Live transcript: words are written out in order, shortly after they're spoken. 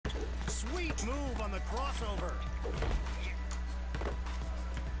Sweet move on the crossover.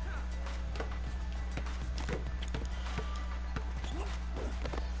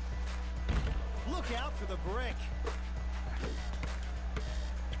 Look out for the brick.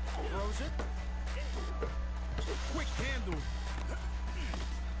 Throws it. Quick handle.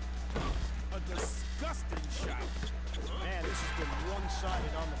 A disgusting shot. Man, this has been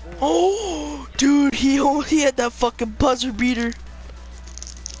one-sided on the board. Oh, dude, he had that fucking buzzer beater.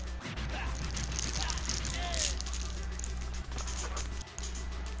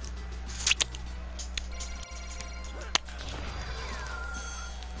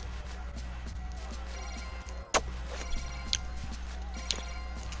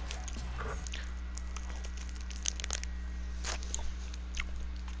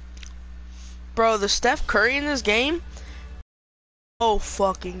 Bro, the Steph Curry in this game, oh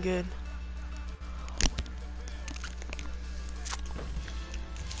fucking good.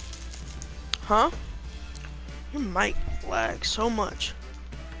 Huh? Your mic lags so much.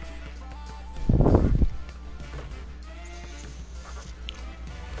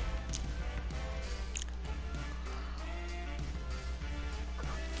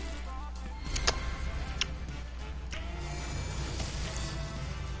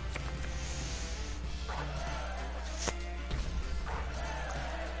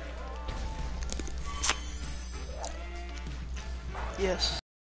 Yes.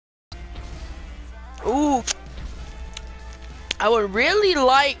 Ooh. I would really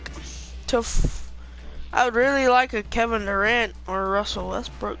like to. I would really like a Kevin Durant or a Russell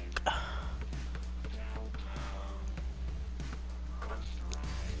Westbrook.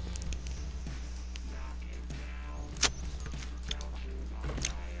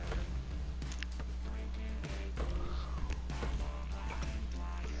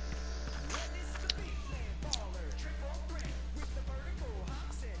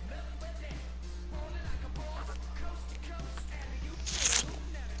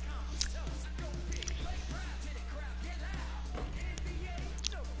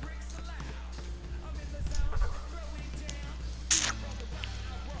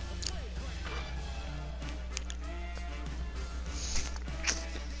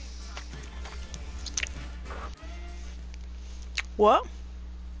 What?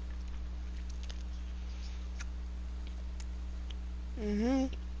 Mm-hmm.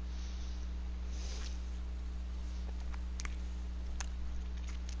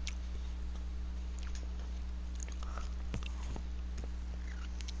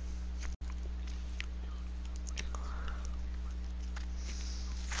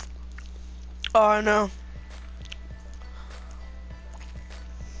 Oh, I know.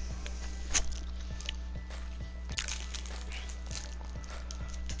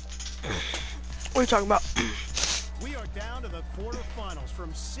 What are you talking about? We are down to the quarterfinals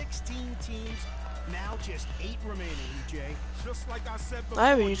from 16 teams. Now just 8 remaining, EJ. Just like I said before, I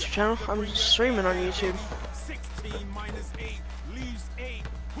have a YouTube channel. I'm streaming on YouTube. 16 minus 8 leaves 8.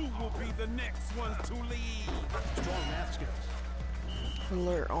 Who will be the next one to leave? Strong math skills.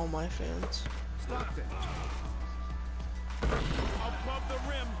 Alert all my fans. Stockton. Above the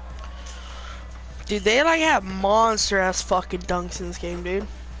rim. Dude, they like have monster ass fucking dunks in this game, dude.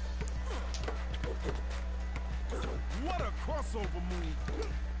 What a crossover move.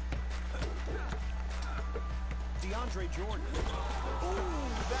 DeAndre Jordan. Ooh,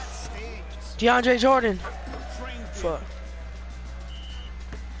 that stings. DeAndre Jordan. Fuck.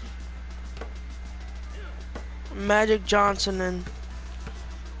 Magic Johnson and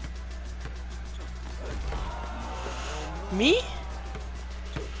me?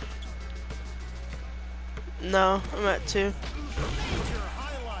 No, I'm at 2. Major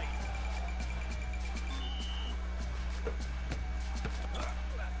highlight.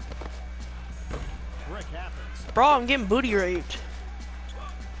 Brick happens. Bro, I'm getting booty raped.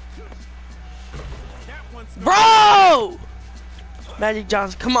 Bro! Magic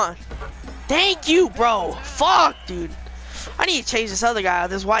Johnson, come on. Thank you, bro. Fuck, dude. I need to change this other guy,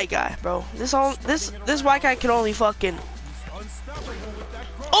 this white guy, bro. This white guy can only fucking.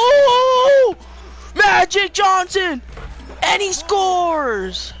 Oh! Magic Johnson! And he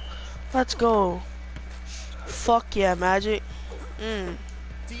scores! Let's go. Fuck yeah, Magic.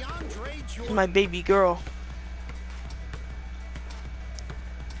 He's my baby girl.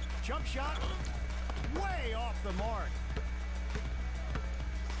 Jump shot. Way off the mark.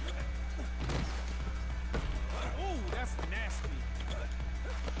 Oh, that's nasty.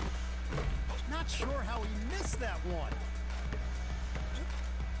 Not sure how he missed that one.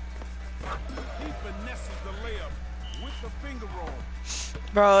 He finesses the layup with the finger roll.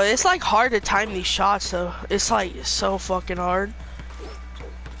 Bro, it's like hard to time these shots though. It's like so fucking hard.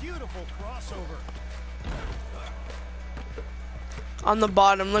 Huge Beautiful crossover. On the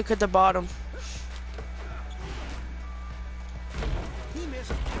bottom, look at the bottom. He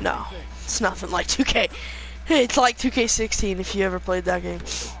missed No, everything. it's nothing like 2K. It's like 2K16 if you ever played that game.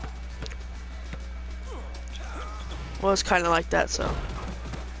 Well, it's kind of like that, so.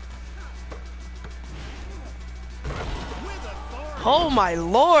 Oh my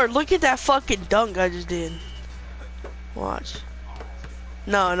lord, look at that fucking dunk I just did. Watch.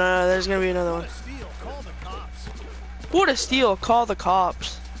 No, there's gonna be another one. What a steal. Call the cops. What a steal, call the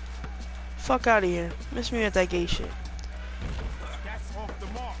cops. Fuck out of here. Miss me with that gay shit. That's off the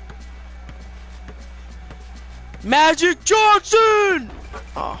mark. Magic Johnson!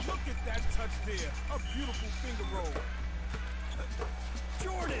 Oh, Look at that touch there. A beautiful finger roll.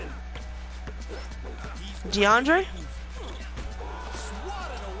 Jordan. DeAndre?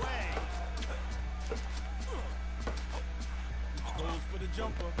 Swatted away. Goes for the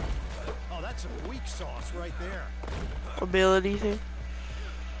jumper. Oh, that's some weak sauce right there. Ability thing.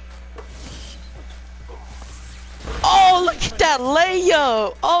 Oh, look at that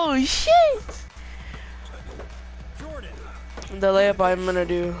layup! Oh shit! Jordan. The layup I'm gonna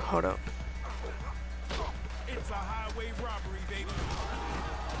do. Hold up. It's a highway robbery, baby.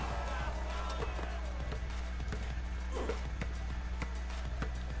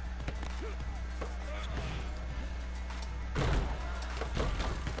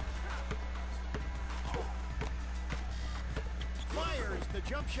 Fires the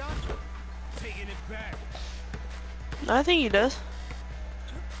jump shot. Taking it back. I think he does.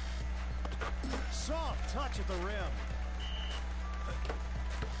 Soft touch at the rim.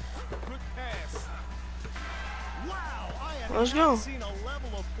 Good pass. Wow, I have Let's not go. seen a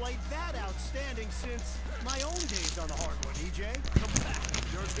level of play that outstanding since my own days on the hardwood, EJ.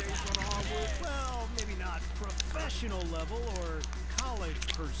 Your days on the hardwood. Well, maybe not professional level or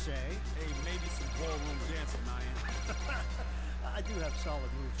college per se. Hey, maybe some ballroom dancing, man. I do have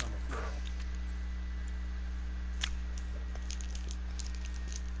solid moves on the field.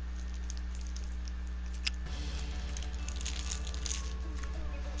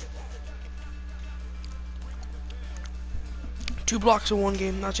 Two blocks in one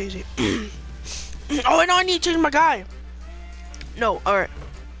game, that's easy. Oh, and I need to change my guy. No, alright.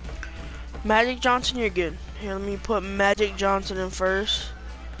 Magic Johnson, you're good. Here, let me put Magic Johnson in first.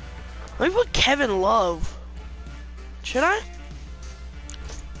 Let me put Kevin Love. Should I?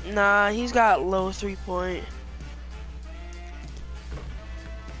 Nah, he's got low 3-point.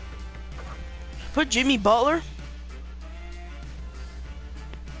 Put Jimmy Butler.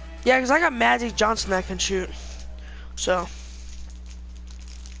 Yeah, because I got Magic Johnson that can shoot. So.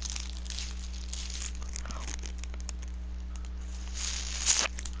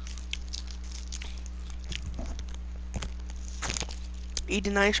 Eat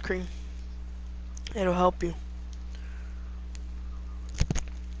an ice cream. It'll help you.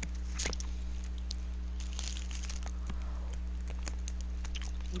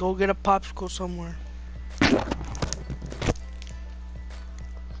 Go get a popsicle somewhere.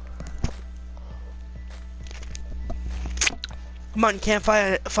 Come on, can't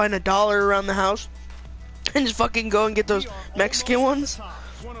find a dollar around the house and just fucking go and get those Mexican ones?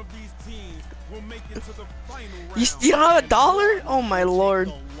 One of these teams will make it to the final round. You still have a dollar? Oh my lord.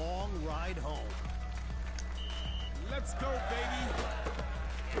 The long ride home. Let's go,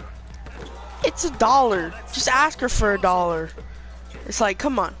 baby. It's a dollar. Just ask her for a dollar. It's like,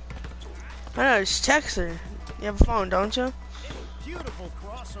 come on. I know, just text her. You have a phone, don't you? Beautiful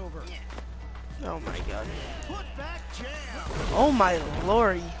crossover. Oh my god. Put back jam. Oh my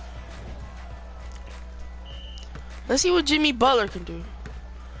lordy. Let's see what Jimmy Butler can do.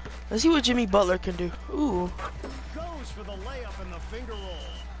 Let's see what Jimmy Butler can do. Ooh. Goes for the layup and the finger roll.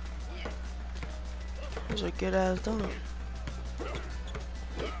 That's a good ass dunk.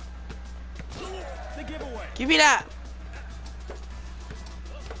 The giveaway. Give me that.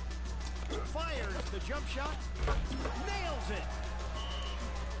 Fires the jump shot. Nails it.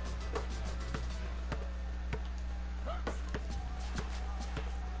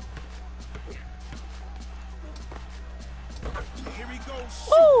 Here he goes.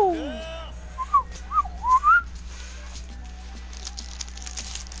 Woo!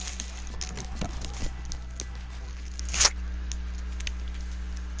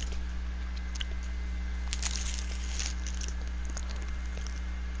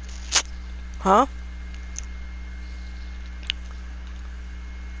 Huh?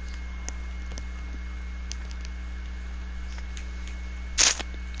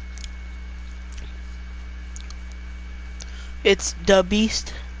 It's the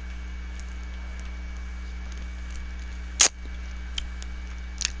Beast.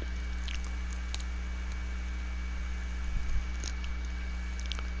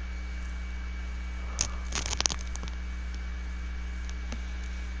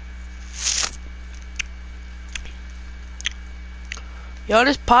 Yo,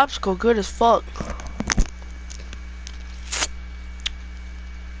 this popsicle good as fuck.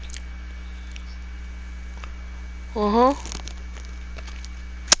 Uh-huh.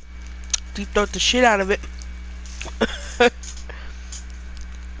 Deep throat the shit out of it.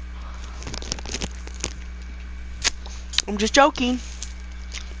 I'm just joking.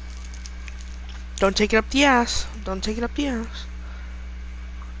 Don't take it up the ass. Don't take it up the ass.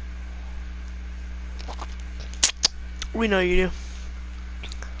 We know you do.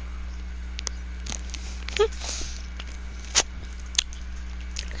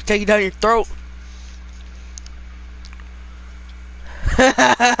 Take it down your throat.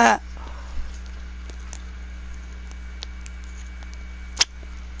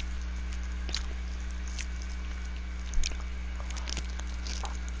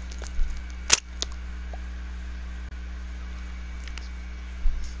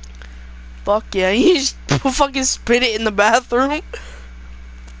 Fuck yeah, you just fucking spit it in the bathroom.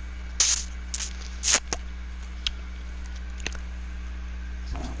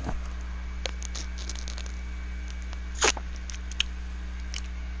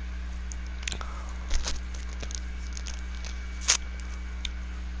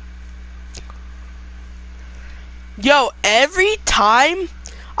 Yo, every time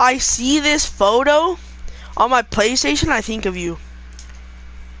I see this photo on my PlayStation, I think of you.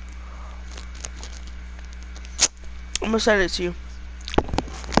 I'm gonna send it to you.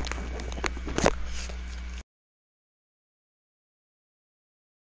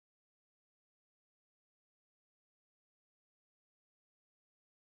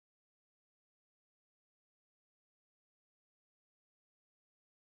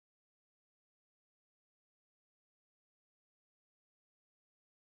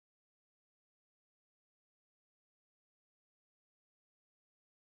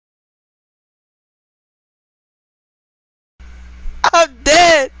 I'm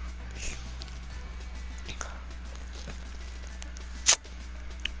dead.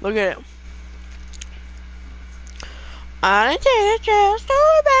 Look at it. I did just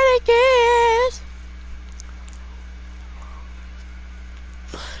nobody cares.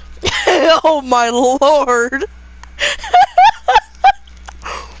 Oh my lord.